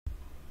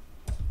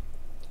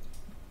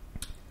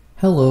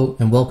Hello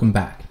and welcome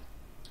back.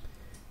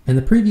 In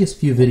the previous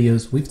few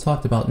videos we've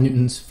talked about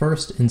Newton's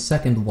first and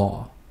second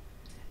law.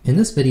 In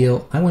this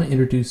video I want to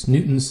introduce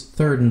Newton's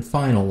third and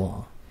final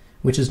law,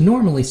 which is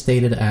normally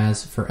stated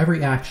as for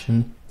every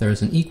action there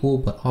is an equal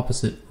but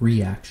opposite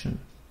reaction.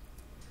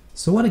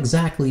 So what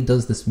exactly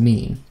does this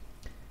mean?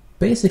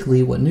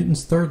 Basically what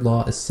Newton's third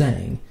law is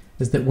saying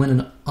is that when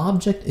an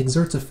object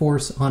exerts a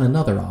force on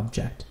another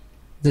object,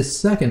 this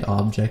second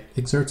object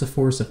exerts a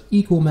force of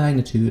equal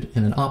magnitude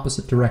in an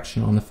opposite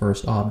direction on the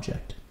first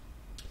object.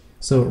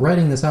 So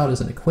writing this out as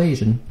an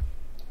equation,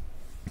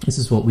 this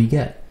is what we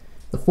get.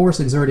 The force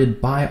exerted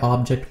by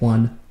object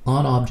 1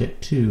 on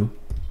object 2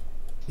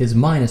 is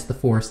minus the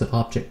force that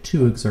object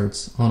 2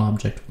 exerts on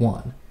object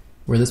 1,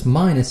 where this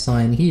minus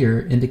sign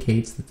here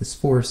indicates that this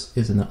force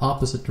is in the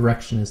opposite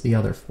direction as the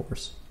other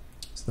force.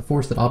 So the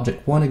force that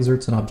object 1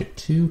 exerts on object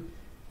 2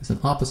 is in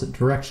opposite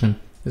direction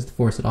as the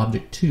force that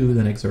object 2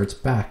 then exerts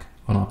back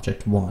on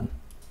object 1.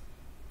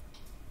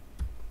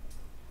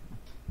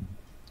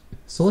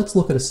 So let's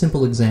look at a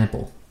simple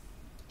example.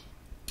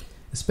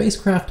 A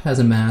spacecraft has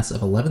a mass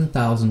of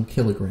 11,000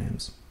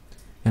 kilograms.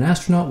 An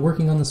astronaut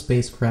working on the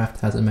spacecraft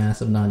has a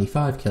mass of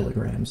 95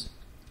 kilograms.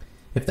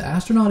 If the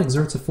astronaut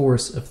exerts a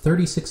force of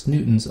 36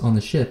 newtons on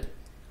the ship,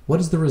 what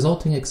is the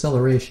resulting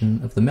acceleration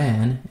of the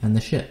man and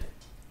the ship?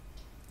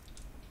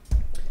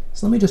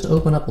 So let me just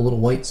open up a little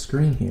white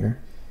screen here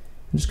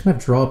and just kind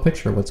of draw a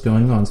picture of what's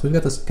going on. So we've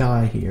got this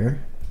guy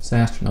here, this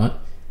astronaut,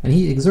 and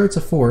he exerts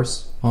a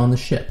force on the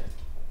ship.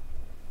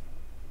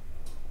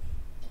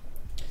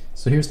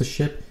 So here's the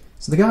ship.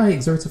 So the guy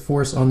exerts a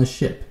force on the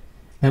ship.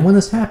 And when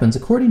this happens,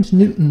 according to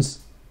Newton's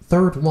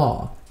third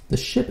law, the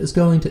ship is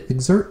going to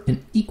exert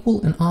an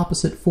equal and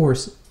opposite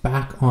force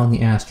back on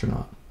the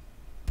astronaut.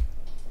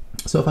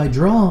 So if I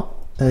draw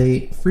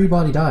a free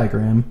body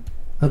diagram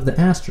of the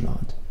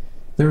astronaut,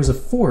 there is a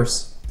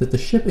force that the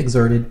ship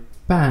exerted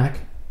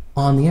back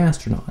on the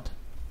astronaut.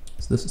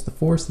 So this is the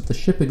force that the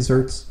ship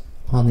exerts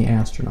on the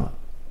astronaut.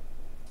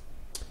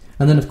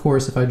 And then of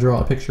course if I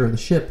draw a picture of the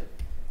ship,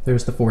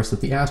 there's the force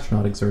that the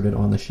astronaut exerted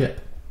on the ship.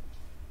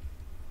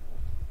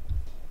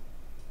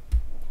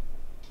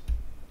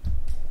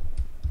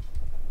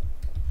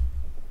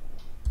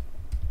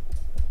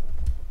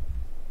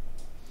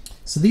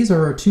 So these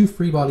are our two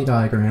free body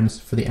diagrams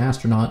for the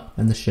astronaut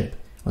and the ship,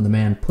 when the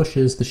man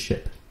pushes the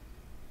ship.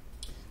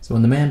 So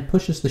when the man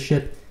pushes the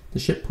ship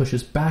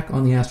pushes back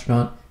on the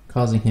astronaut,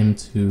 causing him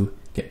to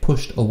get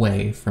pushed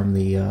away from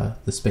the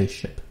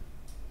spaceship.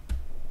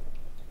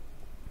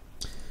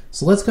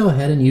 So let's go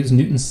ahead and use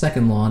Newton's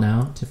second law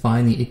now to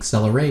find the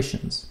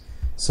accelerations.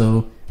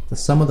 So the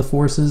sum of the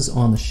forces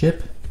on the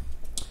ship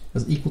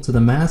is equal to the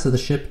mass of the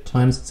ship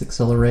times its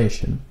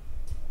acceleration.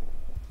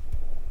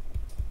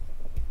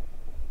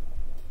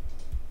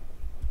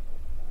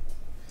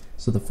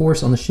 So the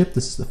force on the ship,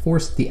 this is the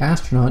force the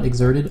astronaut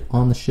exerted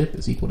on the ship,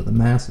 is equal to the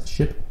mass of the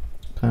ship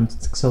times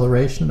its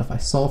acceleration. And if I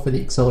solve for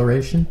the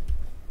acceleration,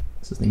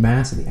 this is the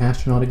mass of the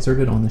astronaut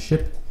exerted on the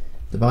ship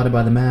divided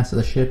by the mass of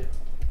the ship,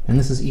 and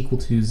this is equal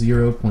to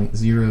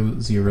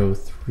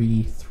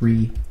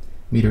 0.0033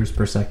 meters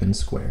per second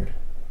squared.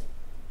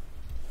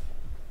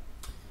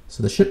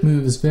 So the ship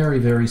moves very,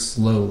 very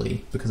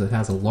slowly because it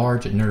has a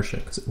large inertia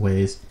because it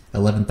weighs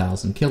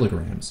 11,000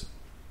 kilograms.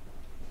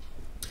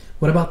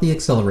 What about the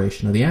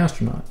acceleration of the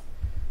astronaut?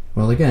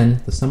 Well,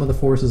 again, the sum of the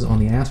forces on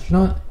the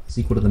astronaut is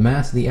equal to the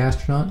mass of the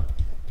astronaut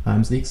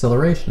times the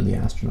acceleration of the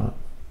astronaut.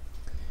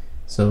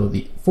 So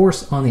the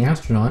force on the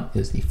astronaut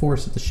is the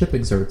force that the ship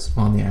exerts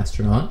on the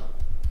astronaut,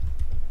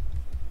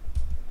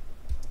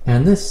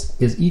 and this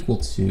is equal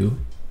to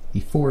the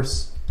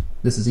force,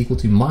 this is equal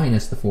to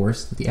minus the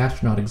force that the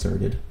astronaut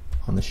exerted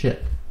on the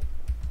ship.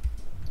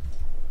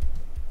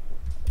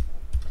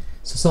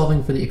 So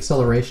solving for the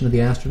acceleration of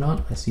the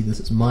astronaut, I see this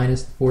as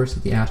minus the force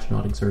that the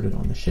astronaut exerted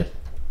on the ship,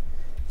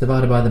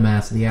 divided by the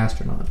mass of the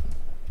astronaut.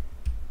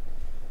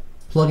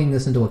 Plugging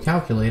this into a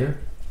calculator,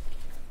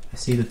 I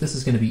see that this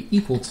is going to be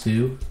equal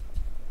to,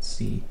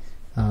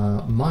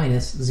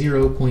 minus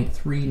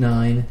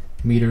 0.39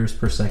 meters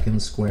per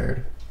second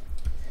squared,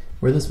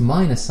 where this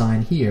minus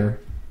sign here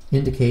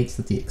indicates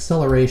that the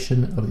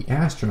acceleration of the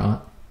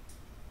astronaut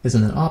is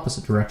in an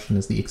opposite direction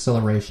as the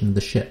acceleration of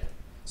the ship.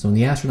 So when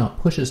the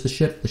astronaut pushes the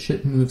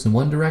ship moves in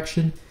one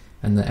direction,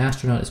 and the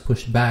astronaut is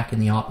pushed back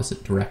in the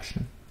opposite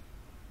direction.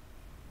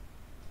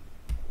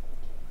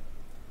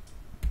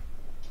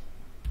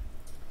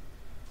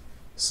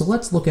 So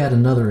let's look at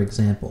another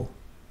example.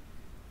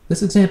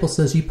 This example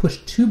says you push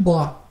two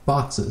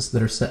boxes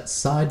that are set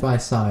side by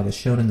side as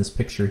shown in this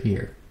picture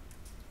here.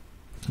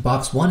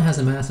 Box 1 has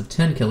a mass of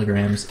 10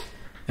 kilograms,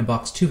 and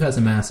box 2 has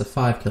a mass of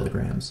 5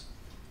 kilograms.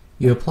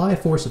 You apply a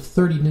force of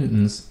 30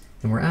 newtons,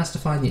 and we're asked to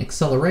find the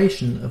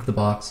acceleration of the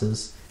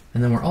boxes,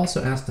 and then we're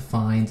also asked to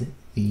find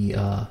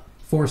the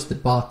force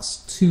that box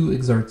 2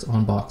 exerts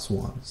on box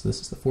 1. So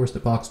this is the force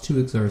that box 2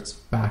 exerts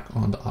back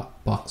onto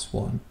box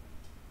 1.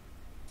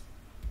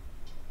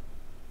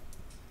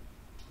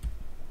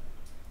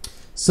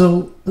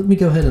 So let me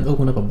go ahead and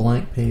open up a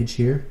blank page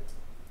here.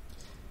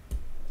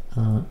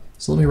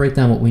 So let me write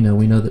down what we know.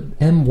 We know that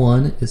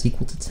M1 is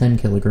equal to 10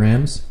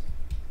 kilograms,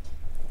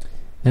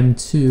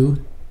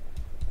 M2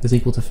 is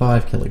equal to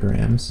 5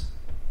 kilograms,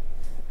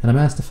 and I'm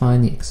asked to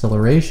find the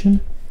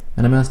acceleration,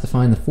 and I'm asked to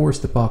find the force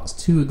that box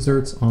 2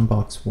 exerts on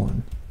box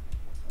 1.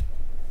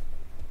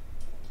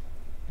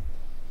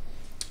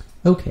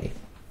 Okay,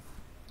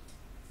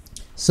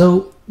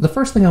 so the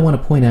first thing I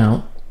want to point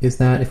out is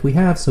that if we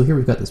have, so here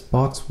we've got this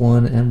box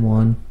 1,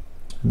 M1,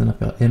 and then I've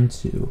got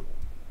M2.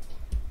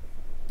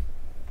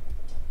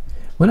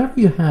 Whenever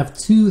you have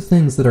two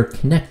things that are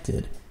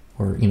connected,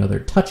 or they're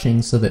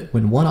touching so that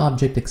when one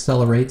object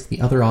accelerates, the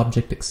other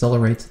object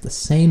accelerates at the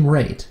same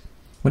rate,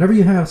 whenever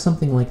you have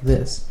something like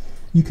this,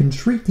 you can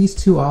treat these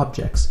two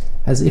objects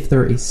as if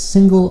they're a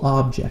single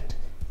object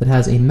that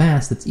has a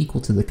mass that's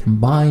equal to the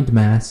combined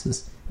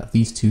masses of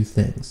these two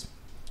things.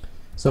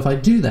 So if I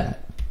do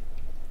that,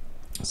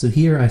 so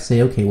here I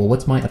say, okay, well,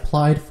 what's my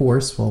applied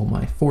force? Well,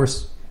 my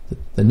force,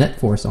 the net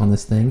force on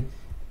this thing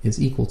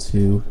is equal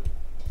to,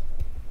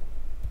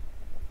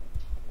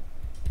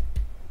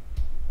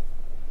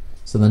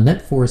 so the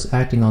net force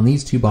acting on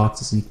these two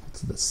boxes is equal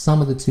to the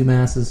sum of the two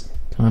masses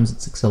times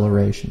its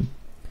acceleration.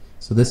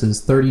 So this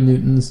is 30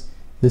 newtons.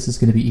 This is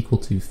going to be equal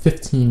to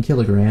 15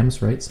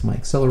 kilograms, right? So my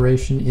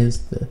acceleration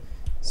is the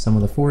sum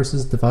of the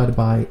forces divided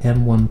by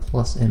m1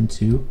 plus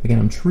m2. Again,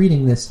 I'm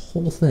treating this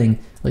whole thing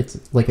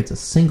like it's a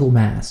single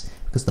mass,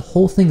 because the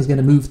whole thing is going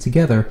to move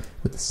together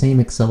with the same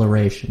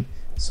acceleration.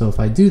 So if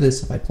I do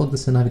this, if I plug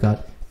this in, I've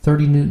got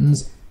 30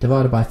 newtons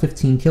divided by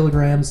 15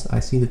 kilograms. I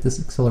see that this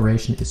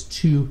acceleration is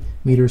 2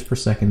 meters per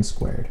second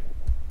squared.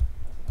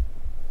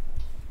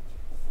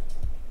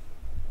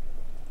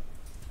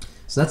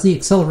 So that's the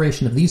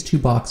acceleration of these two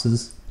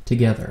boxes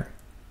together.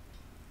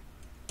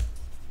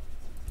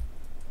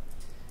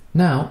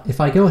 Now, if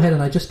I go ahead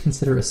and I just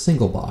consider a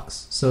single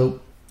box,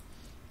 so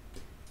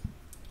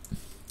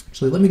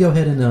actually let me go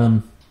ahead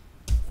and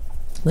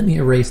let me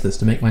erase this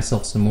to make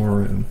myself some more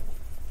room.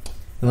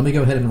 And let me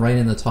go ahead and write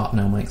in the top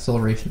now, my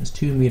acceleration is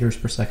 2 meters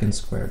per second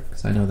squared,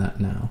 because I know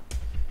that now.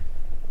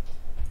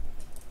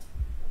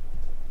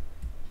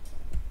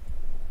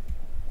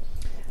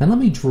 And let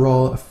me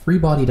draw a free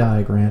body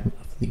diagram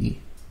of the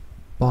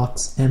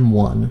box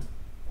M1.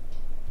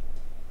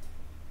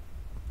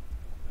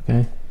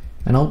 Okay,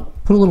 and I'll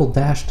put a little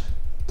dashed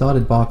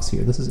dotted box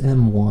here. This is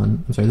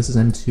M1, I'm sorry, this is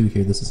M2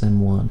 here, this is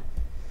M1.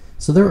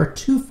 So there are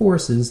two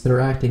forces that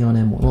are acting on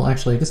M1. Well,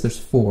 actually, I guess there's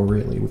four,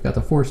 really. We've got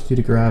the force due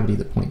to gravity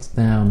that points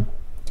down,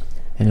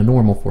 and a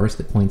normal force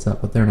that points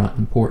up, but they're not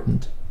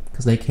important,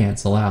 because they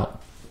cancel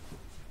out.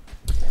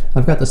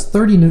 I've got this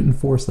 30 Newton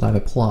force that I've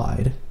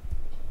applied,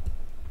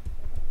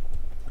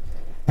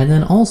 and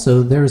then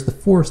also there's the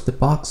force that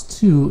box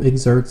 2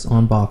 exerts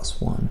on box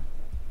 1.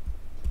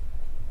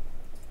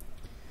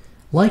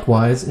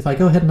 Likewise, if I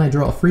go ahead and I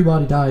draw a free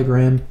body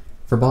diagram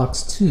for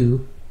box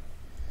 2,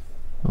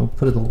 I'll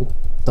put a little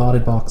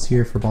dotted box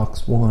here for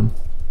box 1.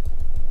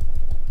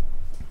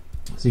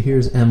 So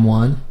here's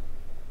M1,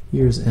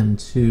 here's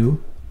M2.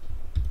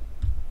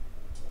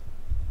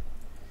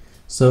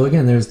 So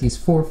again, there's these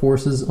four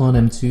forces on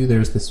M2.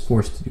 There's this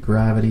force due to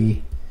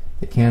gravity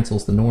that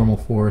cancels the normal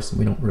force, and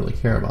we don't really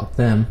care about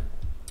them.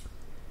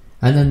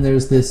 And then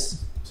there's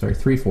this, sorry,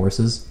 three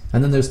forces,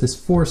 and then there's this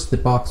force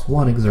that box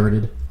 1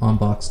 exerted on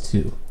box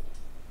 2.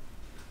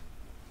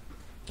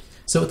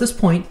 So at this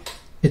point,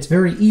 it's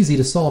very easy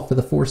to solve for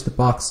the force that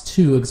box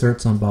 2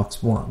 exerts on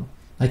box 1.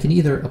 I can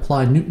either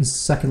apply Newton's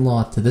second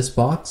law to this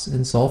box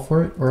and solve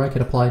for it, or I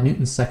could apply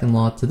Newton's second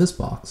law to this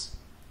box.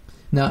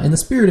 Now, in the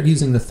spirit of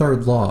using the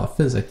third law of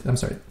physics,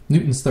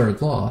 Newton's third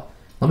law,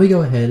 let me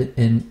go ahead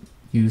and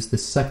use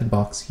this second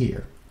box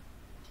here.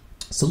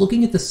 So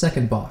looking at the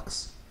second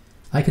box,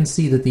 I can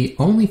see that the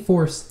only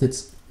force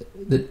that's,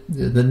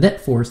 the net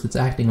force that's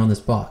acting on this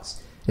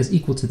box is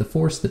equal to the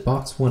force that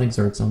box 1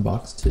 exerts on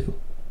box 2.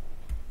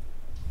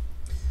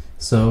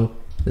 So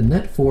the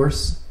net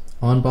force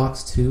on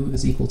box 2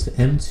 is equal to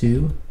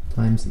m2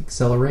 times the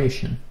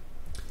acceleration.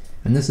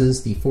 And this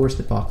is the force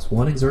that box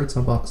 1 exerts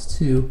on box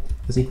 2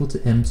 is equal to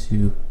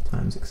m2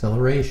 times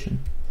acceleration.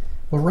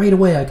 Well, right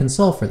away I can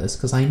solve for this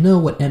because I know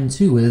what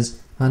m2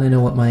 is and I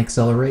know what my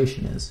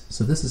acceleration is.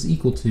 So this is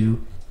equal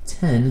to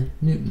 10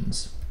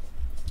 newtons.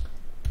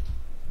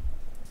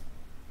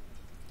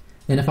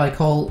 And if I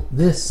call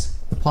this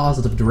the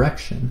positive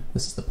direction,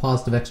 this is the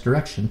positive x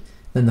direction,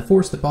 then the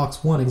force that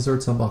box 1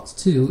 exerts on box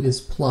 2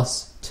 is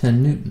plus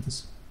 10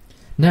 newtons.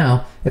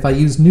 Now, if I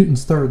use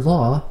Newton's third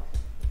law,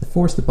 the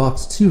force that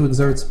box 2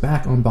 exerts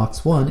back on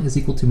box 1 is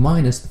equal to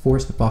minus the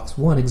force that box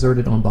 1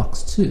 exerted on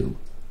box 2.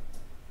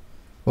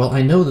 Well,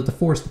 I know that the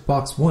force that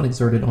box 1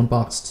 exerted on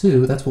box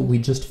 2, that's what we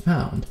just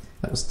found.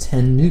 That was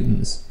 10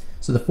 newtons.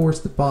 So the force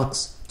that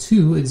box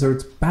 2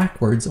 exerts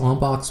backwards on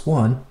box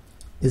 1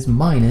 is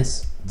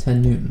minus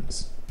 10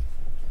 newtons.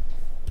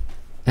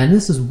 And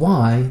this is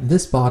why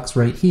this box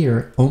right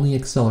here only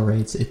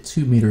accelerates at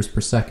 2 meters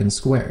per second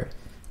squared.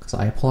 Because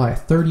I apply a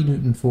 30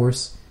 Newton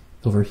force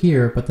over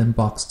here, but then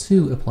box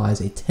 2 applies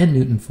a 10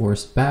 Newton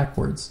force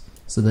backwards.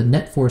 So the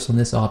net force on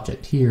this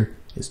object here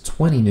is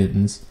 20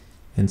 newtons,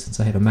 And since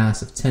I have a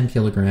mass of 10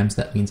 kilograms,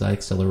 that means I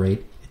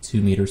accelerate at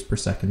 2 meters per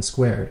second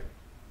squared.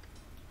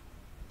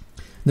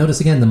 Notice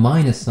again the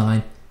minus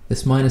sign.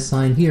 This minus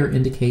sign here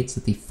indicates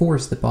that the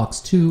force that box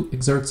 2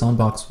 exerts on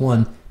box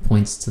 1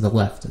 points to the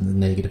left in the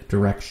negative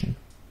direction.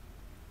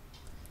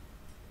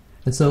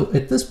 And so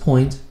at this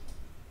point,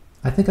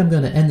 I think I'm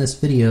going to end this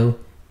video,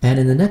 and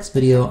in the next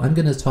video I'm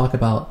going to talk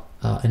about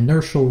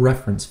inertial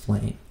reference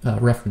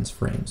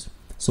frames.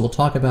 So we'll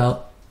talk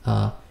about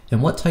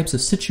in what types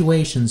of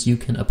situations you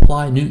can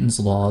apply Newton's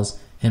laws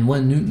and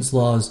when Newton's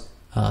laws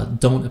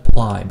don't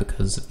apply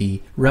because of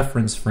the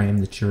reference frame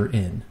that you're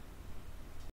in.